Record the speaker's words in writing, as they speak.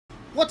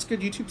What's good,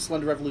 YouTube?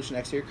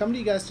 SlenderRevolutionX here, coming to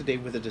you guys today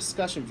with a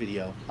discussion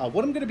video.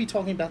 What I'm going to be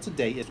talking about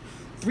today is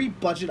 3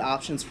 budget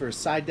options for a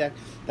side deck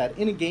that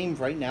in a game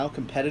right now,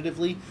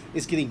 competitively,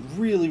 is getting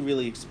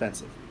really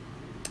expensive.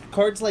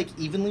 Cards like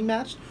Evenly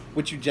Matched,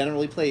 which you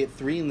generally play at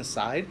 3 in the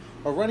side,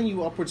 are running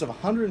you upwards of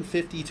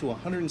 $150 to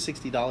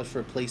 $160 for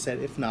a playset,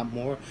 if not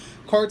more.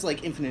 Cards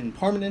like Infinite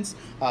Impermanence,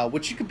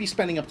 which you could be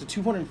spending up to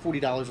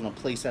 $240 on a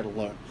playset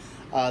alone.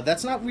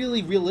 That's not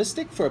really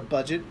realistic for a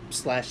budget /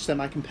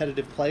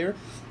 semi-competitive player.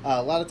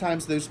 A lot of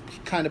times those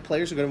kind of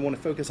players are going to want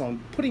to focus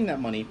on putting that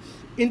money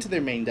into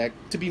their main deck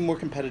to be more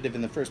competitive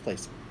in the first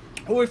place.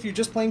 Or if you're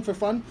just playing for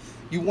fun,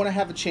 you want to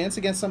have a chance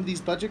against some of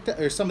these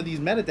some of these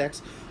meta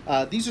decks.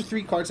 These are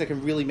 3 cards that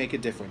can really make a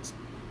difference.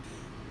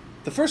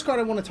 The first card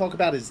I want to talk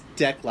about is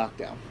Deck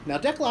Lockdown. Now,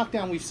 Deck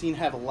Lockdown we've seen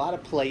have a lot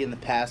of play in the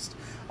past.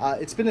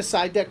 It's been a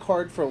side deck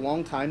card for a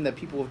long time that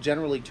people have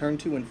generally turned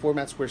to in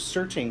formats where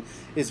searching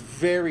is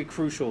very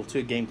crucial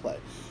to gameplay.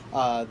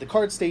 The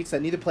card states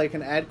that neither player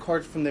can add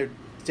cards from their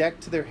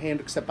deck to their hand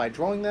except by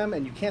drawing them,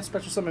 and you can't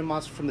special summon a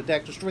monster from the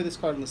deck. Destroy this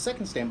card in the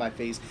second standby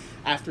phase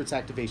after its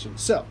activation.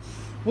 So,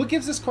 what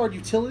gives this card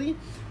utility,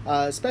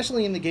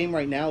 especially in the game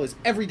right now, is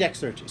every deck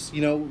searches.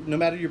 You know, no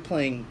matter you're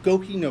playing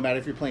Goki, no matter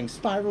if you're playing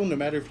Spiral, no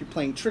matter if you're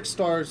playing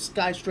Trickstar,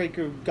 Sky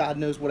Striker, God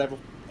knows whatever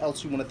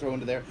else you want to throw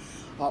into there.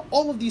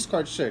 All of these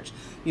cards search.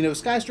 You know,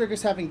 Sky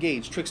Strikers have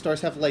Engage,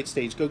 Trickstars have Light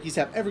Stage, Gokis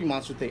have every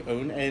monster they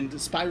own,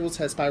 and Spirals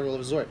has Spiral of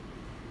Resort.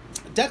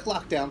 Deck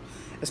Lockdown,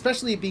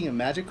 especially it being a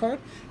magic card,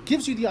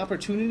 gives you the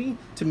opportunity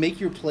to make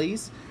your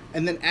plays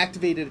and then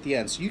activate it at the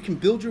end. So you can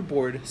build your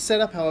board, set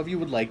up however you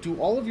would like, do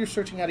all of your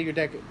searching out of your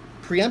deck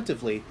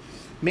preemptively,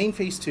 main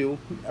phase 2,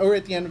 or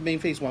at the end of main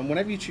phase 1,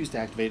 whenever you choose to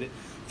activate it,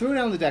 throw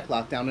down the Deck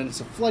Lockdown, and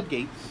it's a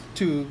floodgate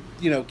to,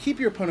 you know, keep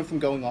your opponent from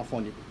going off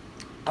on you.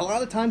 A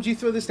lot of times you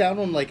throw this down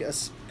on like a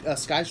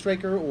Sky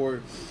Striker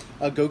or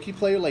a Goki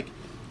player, like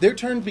their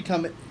turns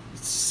become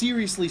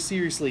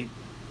seriously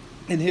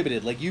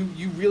inhibited. Like you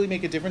really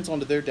make a difference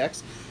onto their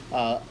decks,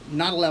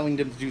 not allowing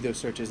them to do those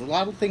searches. A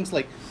lot of things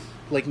like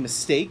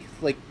Mistake,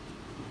 like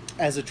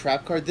as a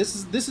trap card,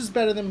 this is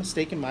better than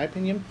Mistake in my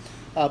opinion,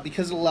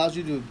 because it allows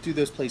you to do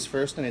those plays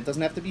first, and it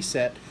doesn't have to be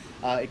set.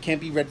 It can't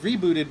be red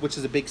rebooted, which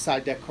is a big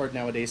side deck card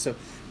nowadays. So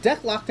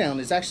Deck Lockdown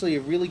is actually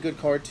a really good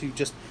card to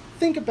just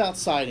think about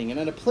siding. And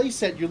in a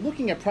playset, you're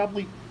looking at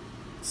probably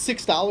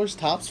 $6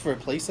 tops for a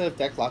playset of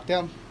Deck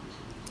Lockdown,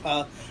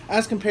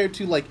 as compared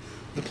to like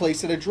the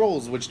playset of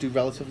Drolls, which do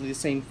relatively the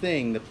same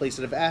thing, the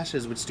playset of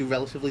Ashes, which do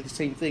relatively the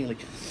same thing. Like,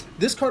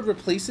 this card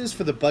replaces,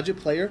 for the budget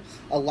player,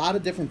 a lot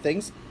of different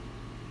things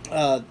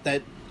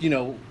that, you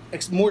know,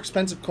 more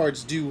expensive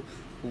cards do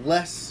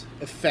less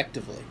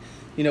effectively.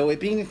 You know, it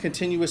being a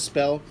continuous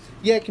spell,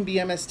 yeah, it can be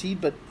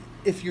MST'd, but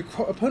if your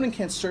opponent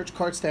can't search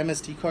cards to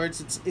MST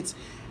cards,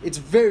 it's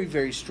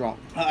very strong.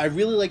 I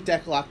really like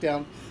Deck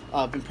Lockdown.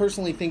 I've been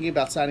personally thinking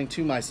about siding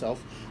 2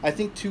 myself. I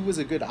think 2 is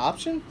a good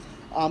option.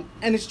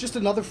 And it's just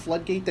another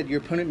floodgate that your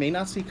opponent may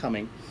not see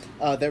coming,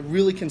 that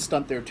really can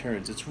stunt their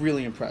turns. It's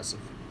really impressive.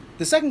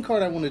 The second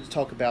card I wanted to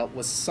talk about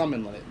was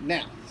Summon Limit.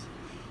 Now,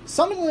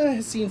 Summon Limit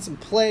has seen some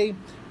play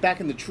back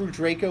in the True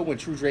Draco, when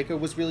True Draco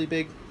was really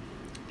big.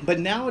 But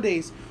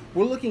nowadays,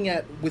 we're looking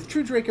at, with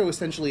True Draco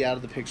essentially out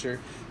of the picture,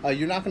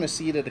 you're not going to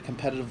see it at a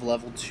competitive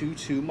level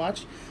too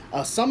much.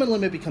 Summon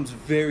Limit becomes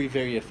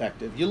very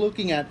effective. You're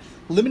looking at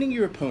limiting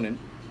your opponent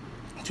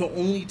to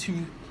only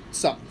 2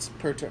 summons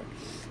per turn.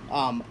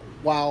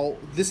 While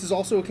this is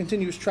also a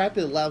continuous trap,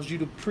 it allows you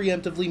to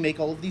preemptively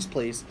make all of these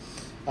plays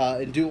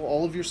and do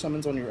all of your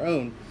summons on your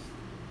own.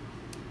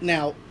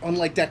 Now,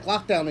 unlike Deck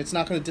Lockdown, it's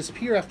not going to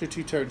disappear after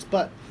 2 turns,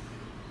 but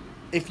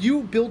if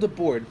you build a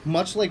board,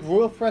 much like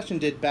Royal Oppression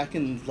did back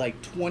in like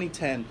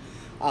 2010,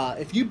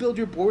 if you build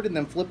your board and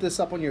then flip this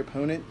up on your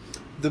opponent,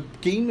 the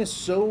game is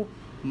so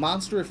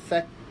monster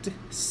effect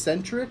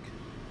centric.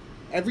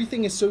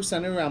 Everything is so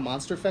centered around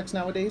monster effects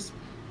nowadays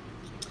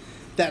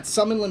that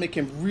Summon Limit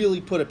can really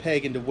put a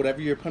peg into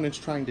whatever your opponent's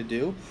trying to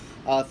do.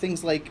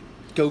 Things like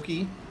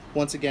Goki,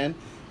 once again,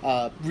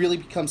 really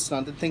become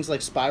stunted. Things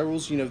like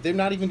Spirals, you know, they're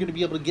not even going to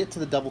be able to get to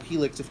the double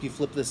helix if you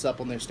flip this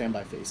up on their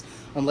standby phase.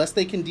 Unless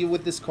they can deal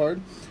with this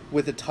card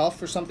with a Tough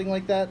or something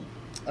like that.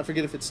 I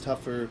forget if it's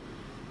Tough or...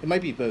 it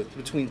might be both,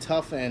 between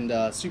Tough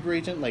and Super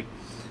Agent. Like,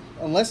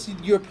 unless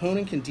your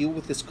opponent can deal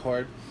with this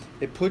card,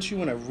 it puts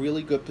you in a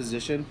really good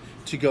position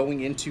to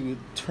going into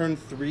turn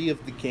 3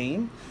 of the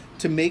game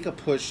to make a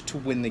push to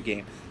win the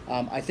game.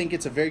 I think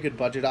it's a very good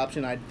budget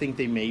option. I think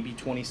they may be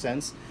 20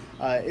 cents.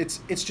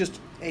 It's just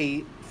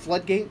a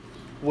floodgate,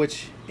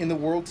 which in the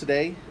world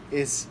today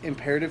is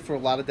imperative for a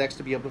lot of decks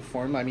to be able to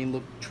perform. I mean,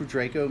 look, True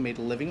Draco made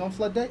a living on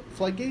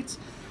floodgates.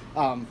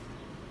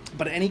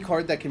 But any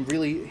card that can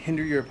really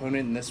hinder your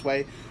opponent in this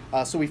way.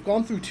 So we've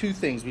gone through 2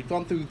 things. We've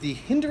gone through the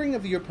hindering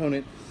of your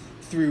opponent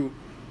through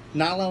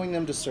not allowing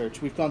them to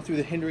search. We've gone through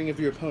the hindering of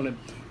your opponent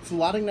for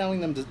not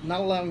allowing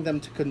them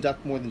to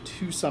conduct more than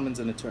 2 summons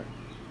in a turn.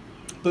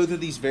 Both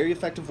of these very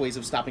effective ways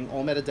of stopping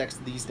all meta decks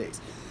these days.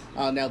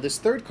 Now, this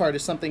third card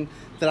is something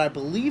that I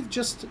believe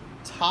just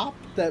top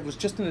that was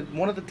just in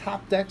one of the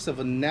top decks of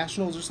a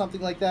Nationals or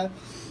something like that,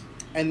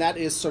 and that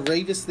is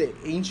Saravis the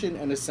Ancient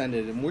and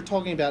Ascended, and we're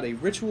talking about a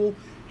ritual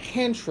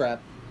hand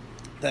trap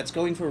that's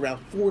going for around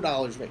 $4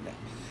 right now.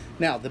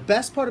 Now, the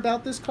best part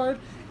about this card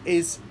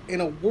is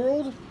in a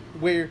world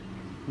where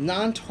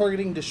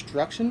non-targeting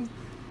destruction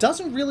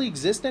doesn't really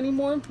exist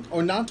anymore,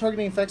 or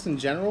non-targeting effects in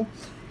general,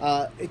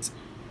 it's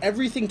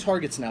everything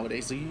targets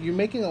nowadays. So you're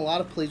making a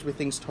lot of plays where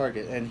things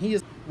target, and he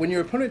is. When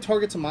your opponent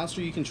targets a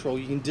monster you control,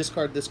 you can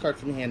discard this card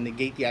from your hand,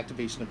 negate the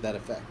activation of that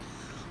effect.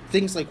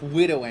 Things like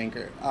Widow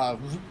Anchor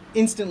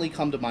instantly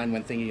come to mind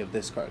when thinking of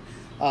this card.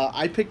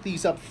 I picked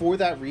these up for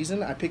that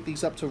reason. I picked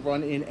these up to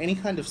run in any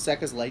kind of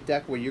Sekka's Light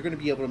deck where you're going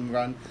to be able to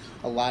run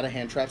a lot of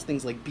hand traps,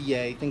 things like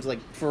BA, things like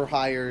For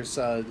Hires,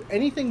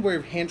 anything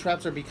where hand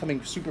traps are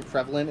becoming super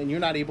prevalent and you're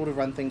not able to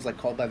run things like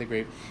Called by the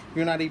Grave.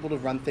 You're not able to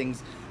run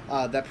things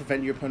that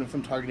prevent your opponent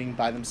from targeting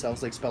by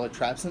themselves, like Spell or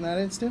Traps in that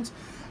instance.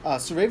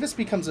 Saravis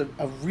becomes a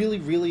really,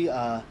 really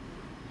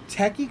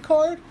techy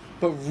card,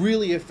 but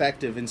really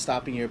effective in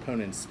stopping your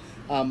opponents.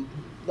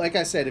 Like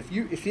I said,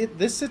 if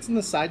this sits in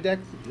the side deck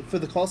for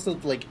the cost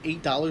of like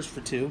 $8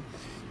 for 2,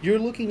 you're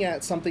looking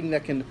at something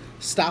that can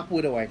stop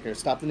Widow Anchor,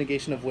 stop the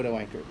negation of Widow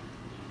Anchor,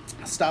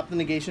 stop the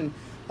negation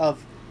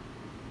of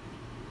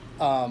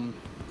a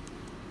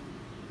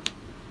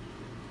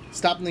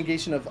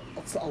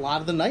lot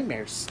of the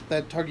nightmares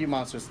that target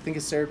monsters. Think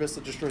of Cerebus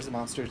that destroys the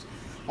monsters.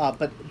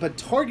 But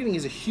targeting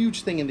is a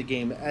huge thing in the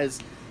game, as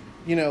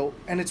you know,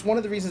 and it's one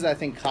of the reasons I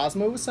think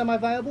Cosmo was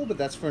semi-viable, but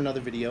that's for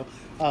another video.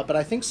 But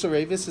I think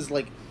Saravis is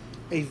like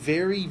a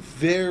very,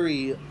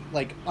 very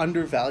like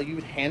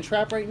undervalued hand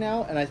trap right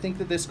now, and I think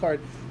that this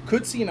card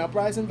could see an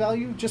uprise in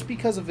value just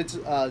because of its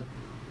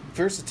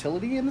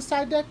versatility in the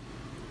side deck.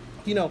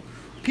 You know,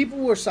 people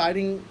were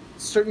siding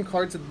certain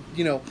cards that,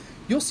 you know,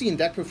 you'll see in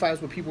deck profiles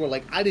where people are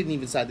like, I didn't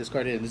even side this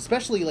card in,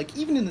 especially like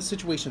even in the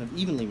situation of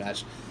evenly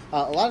matched.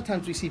 A lot of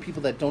times we see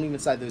people that don't even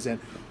side those in.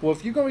 Well,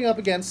 if you're going up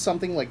against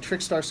something like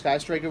Trickstar Sky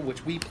Striker,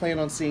 which we plan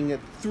on seeing it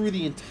through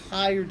the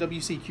entire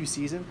WCQ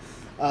season,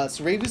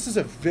 Saravis is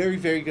a very,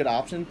 very good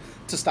option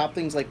to stop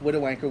things like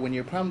Widow Anchor when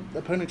your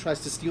opponent tries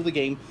to steal the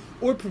game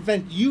or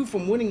prevent you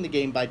from winning the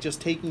game by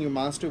just taking your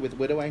monster with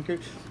Widow Anchor.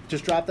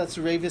 Just drop that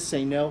Saravis,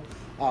 say no.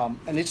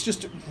 And it's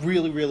just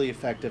really, really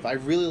effective. I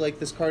really like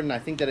this card, and I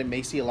think that it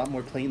may see a lot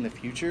more play in the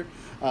future.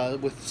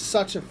 With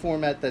such a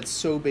format that's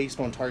so based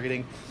on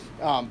targeting,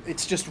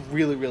 it's just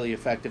really, really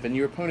effective. And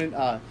your opponent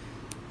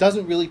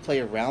doesn't really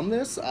play around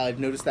this. I've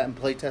noticed that in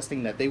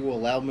playtesting that they will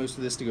allow most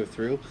of this to go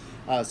through.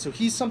 So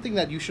he's something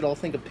that you should all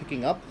think of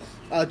picking up,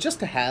 just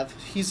to have.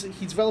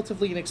 He's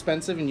relatively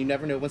inexpensive, and you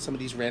never know when some of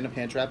these random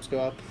hand traps go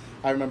up.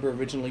 I remember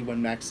originally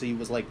when Maxi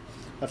was like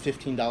a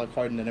 $15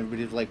 card, and then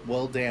everybody was like,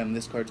 well, damn,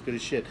 this card's good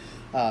as shit.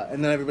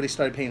 And then everybody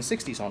started paying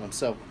 60s on him.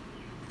 So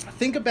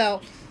think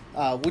about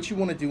what you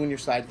want to do on your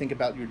side. Think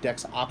about your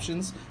deck's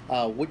options,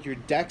 what your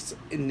deck's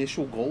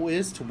initial goal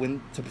is to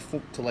win,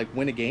 to like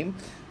win a game,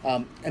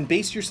 and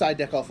base your side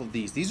deck off of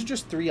these. These are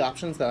just 3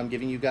 options that I'm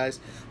giving you guys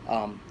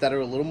that are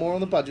a little more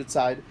on the budget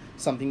side,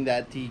 something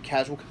that the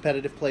casual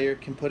competitive player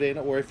can put in,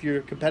 or if you're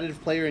a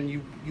competitive player and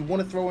you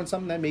want to throw in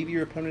something that maybe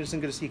your opponent isn't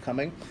going to see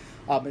coming,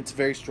 it's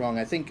very strong.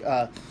 I think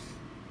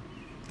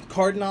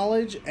card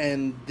knowledge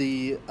and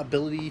the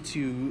ability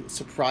to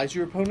surprise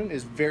your opponent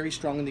is very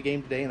strong in the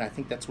game today, and I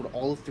think that's what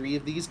all 3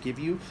 of these give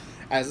you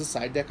as a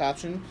side deck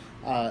option,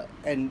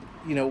 and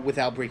you know,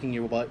 without breaking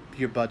your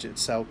budget.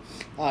 So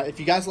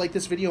if you guys like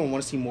this video and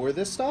want to see more of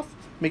this stuff,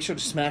 make sure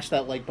to smash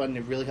that like button.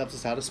 It really helps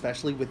us out,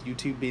 especially with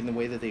YouTube being the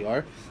way that they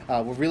are.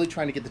 We're really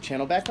trying to get the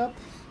channel back up,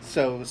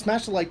 so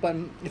smash the like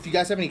button. If you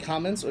guys have any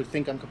comments or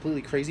think I'm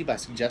completely crazy by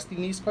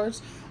suggesting these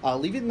cards,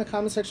 leave it in the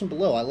comment section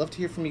below. I love to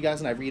hear from you guys,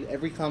 and I read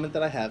every comment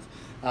that I have.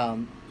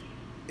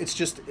 It's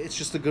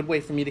just a good way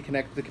for me to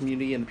connect with the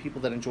community and the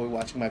people that enjoy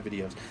watching my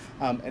videos.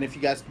 And if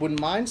you guys wouldn't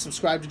mind,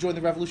 subscribe to join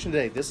the revolution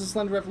today. This is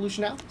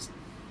SlenderRevolutionX.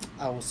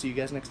 I will see you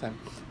guys next time.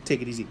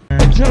 Take it easy.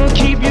 Don't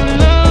keep your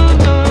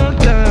love,